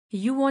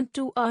You want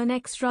to earn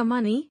extra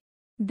money?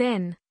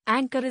 Then,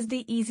 Anchor is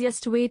the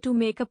easiest way to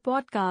make a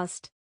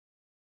podcast.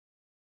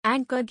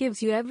 Anchor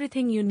gives you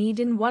everything you need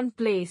in one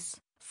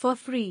place, for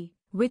free,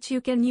 which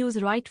you can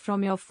use right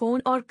from your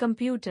phone or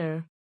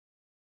computer.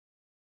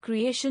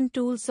 Creation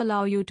tools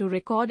allow you to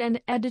record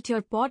and edit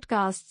your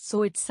podcast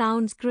so it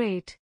sounds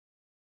great.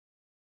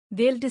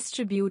 They'll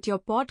distribute your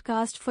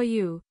podcast for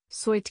you,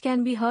 so it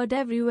can be heard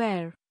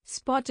everywhere: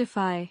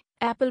 Spotify,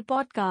 Apple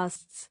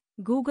Podcasts,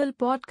 Google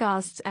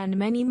Podcasts, and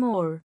many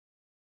more.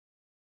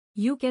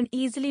 You can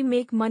easily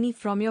make money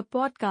from your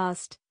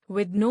podcast,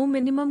 with no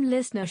minimum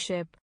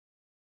listenership.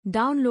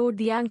 Download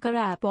the Anchor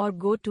app or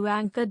go to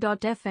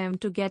anchor.fm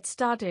to get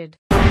started.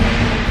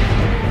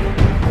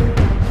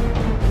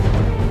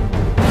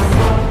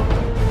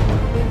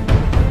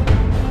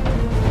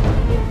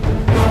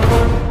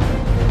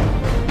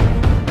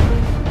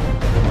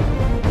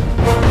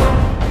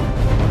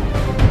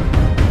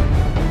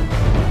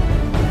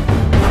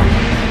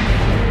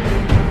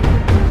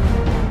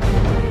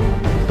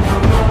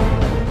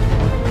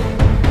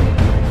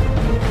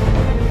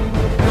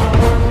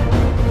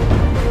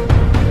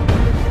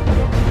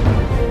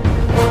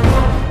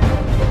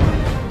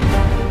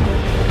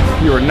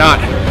 You are not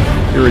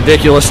your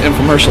ridiculous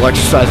infomercial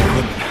exercise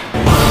equipment.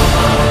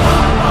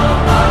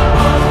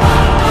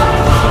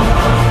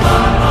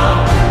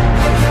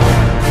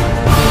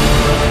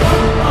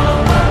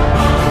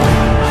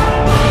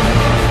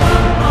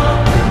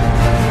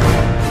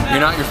 You're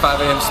not your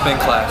 5 a.m. spin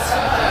class.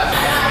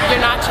 You're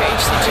not your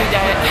HCG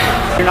diet.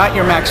 You're not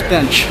your max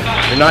bench.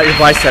 You're not your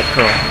bicep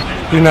curl.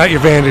 You're not your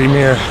Vanity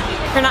Mirror.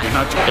 You're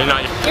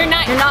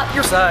not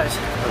your Size.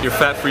 Your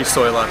fat-free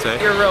soy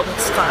latte. your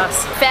aerobics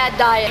class. Fad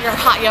diet. Your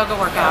hot yoga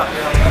workout.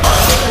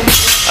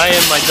 I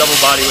am my double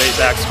body weight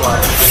back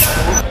squat.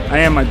 I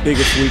am my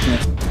biggest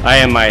weakness. I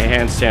am my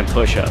handstand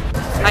push-up.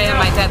 I am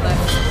my deadlift.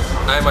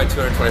 I am my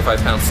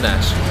 225-pound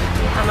snatch.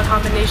 I'm a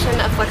combination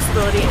of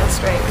flexibility and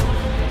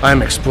strength.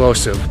 I'm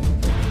explosive.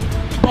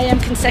 I am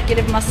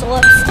consecutive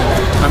muscle-ups.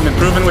 I'm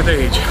improving with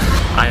age.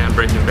 I am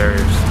breaking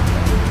barriers.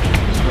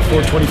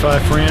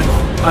 425 friend.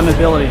 I'm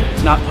ability,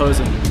 not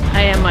posing.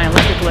 I am my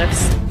Olympic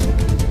lifts.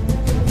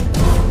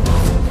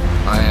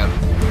 I am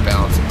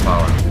balance and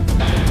power.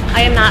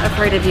 I am not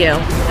afraid of you.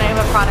 I am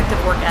a product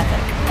of work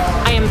ethic.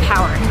 I am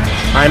power.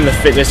 I am the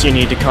fitness you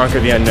need to conquer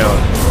the unknown.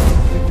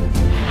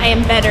 I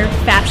am better,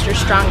 faster,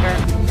 stronger.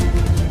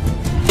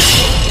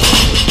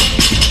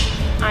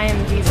 I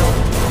am Diesel.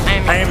 I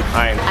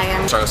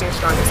am Strongest. your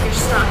strongest. Your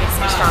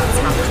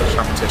strongest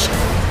competition.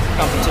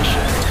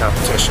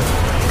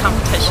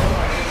 Competition.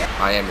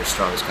 I am your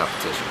strongest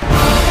competition.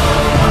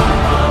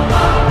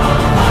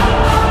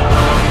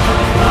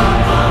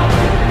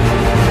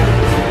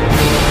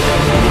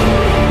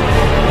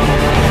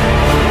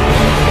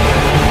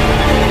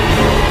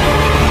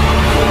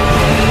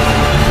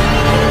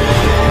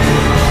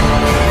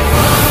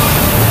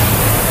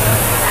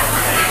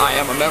 I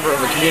am a member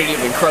of a community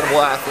of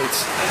incredible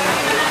athletes.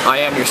 I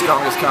am your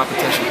strongest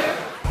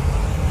competition.